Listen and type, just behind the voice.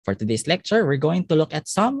For today's lecture, we're going to look at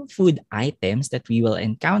some food items that we will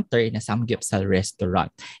encounter in a samgyeopsal restaurant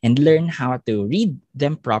and learn how to read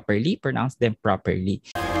them properly, pronounce them properly.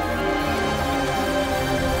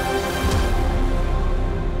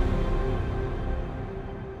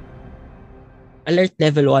 Alert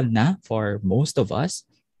level 1 na for most of us.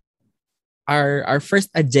 Our first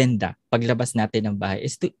agenda paglabas natin ng bahay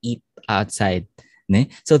is to eat outside. Ne?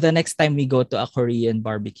 So the next time we go to a Korean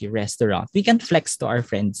barbecue restaurant, we can flex to our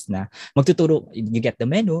friends na magtuturo, you get the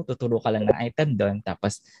menu, tuturo ka lang ng item doon,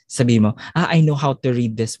 tapos sabi mo, I know how to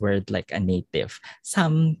read this word like a native.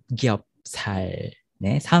 Samgyupsal.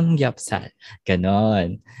 Ne? Samgyupsal.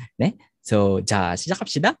 Ganon. Ne? So,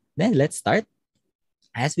 시작합시다. Then let's start.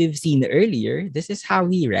 As we've seen earlier, this is how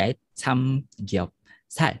we write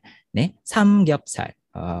samgyupsal. 네, 삼겹살.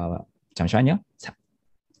 잠시만요.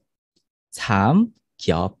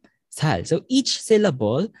 삼겹살. So each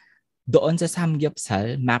syllable doon sa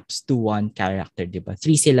samgyupsal maps to one character, di ba?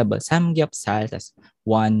 3 syllables. Samgyupsal, tas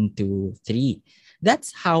 1, 2, 3.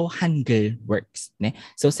 That's how Hangul works. Ne?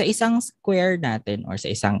 So sa isang square natin or sa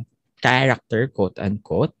isang character,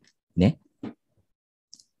 quote-unquote, ne?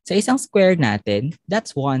 Sa isang square natin,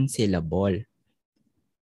 that's 1 syllable.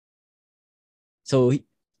 So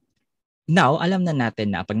now, alam na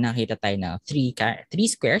natin na pag nakita tayo na 3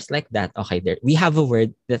 squares like that, okay, there we have a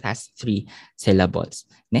word that has 3 syllables.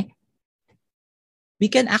 Ne? We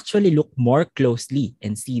can actually look more closely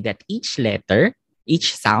and see that each letter,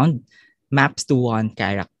 each sound maps to one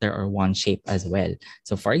character or one shape as well.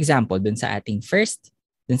 So for example, dun sa ating first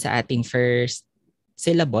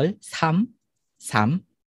syllable, sam,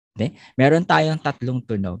 ne? Meron tayong tatlong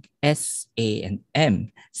tunog, S, A, and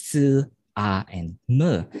M, S, A, and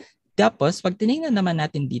M. Tapos, pag tinignan naman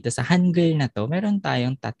natin dito sa Hangul na to, meron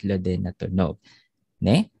tayong tatlo din na tunog.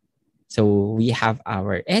 Ne? So, we have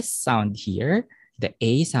our S sound here, the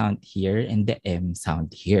A sound here, and the M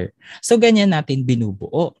sound here. So, ganyan natin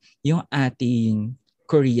binubuo yung ating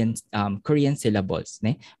Korean syllables.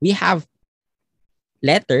 Ne? We have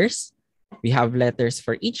letters. We have letters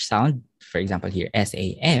for each sound. For example, here, S,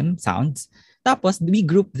 A, M sounds. Tapos, we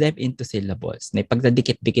group them into syllables. Ne? Pag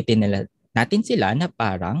nadikit-dikitin natin sila na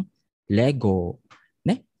parang Lego.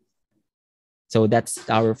 Ne? So that's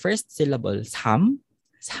our first syllable, sam.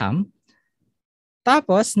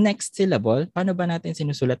 Tapos, next syllable, paano ba natin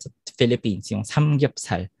sinusulat sa Philippines? Yung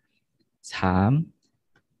samgyupsal. Samgyupsal.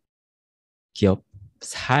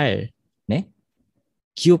 Ne?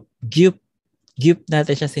 Gyup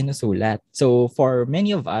natin siya sinusulat. So for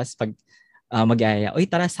many of us, pag mag-aya,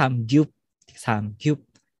 oy tara samgyup.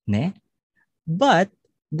 Ne? But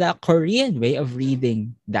the Korean way of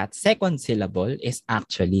reading that second syllable is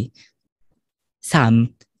actually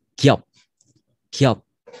samgyup.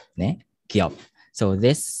 Ne? Gyup. So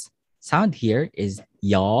this sound here is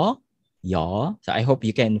yo. So I hope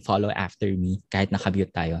you can follow after me kahit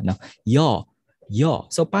nakabute tayo. No? Yo.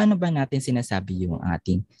 So paano ba natin sinasabi yung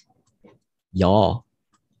ating yo?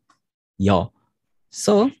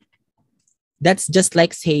 So that's just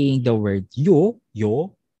like saying the word yo.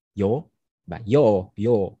 Ba? Yo.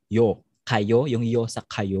 Kayo, yung yo sa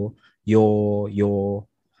kayo. Yo.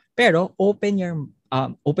 Pero open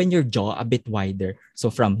your jaw a bit wider.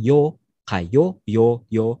 So from yo, kayo, yo.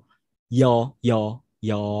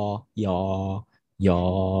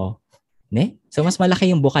 Ne? So mas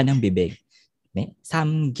malaki yung buka ng bibig. Ne?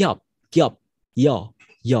 Samgyup, yo.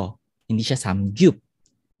 Hindi siya samgyup.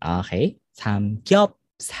 Okay?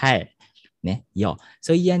 Samgyupsal. Ne? Yo.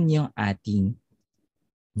 So yan yung ating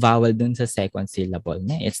vowel dun sa second syllable.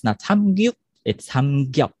 Ne? It's not samgyup, it's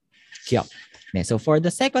samgyup. Ne? So for the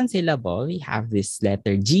second syllable, we have this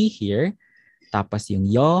letter G here. Tapos yung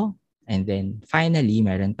yo. And then finally,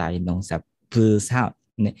 meron tayo nung sa P sound.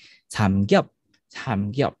 Ne? Samgyup.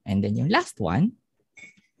 And then yung last one,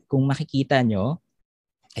 kung makikita nyo,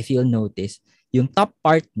 if you'll notice, yung top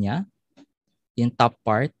part niya,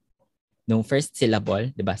 nung first syllable,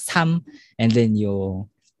 di ba? Sam. And then yung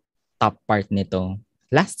top part nitong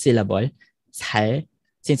last syllable, sal.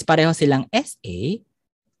 Since pareho silang SA,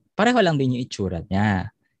 pareho lang din yung itsura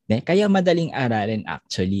niya. Kaya madaling aralin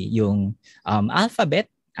actually yung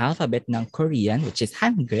alphabet ng Korean, which is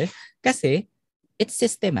Hangul, kasi it's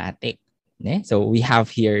systematic. So we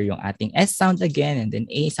have here yung ating S sound again, and then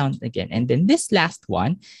A sound again. And then this last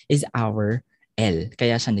one is our L.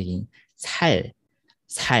 Kaya siya naging sal.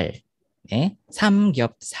 Samgyupsal.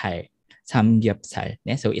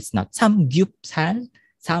 So it's not samgyupsal,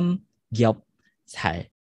 samgyupsal.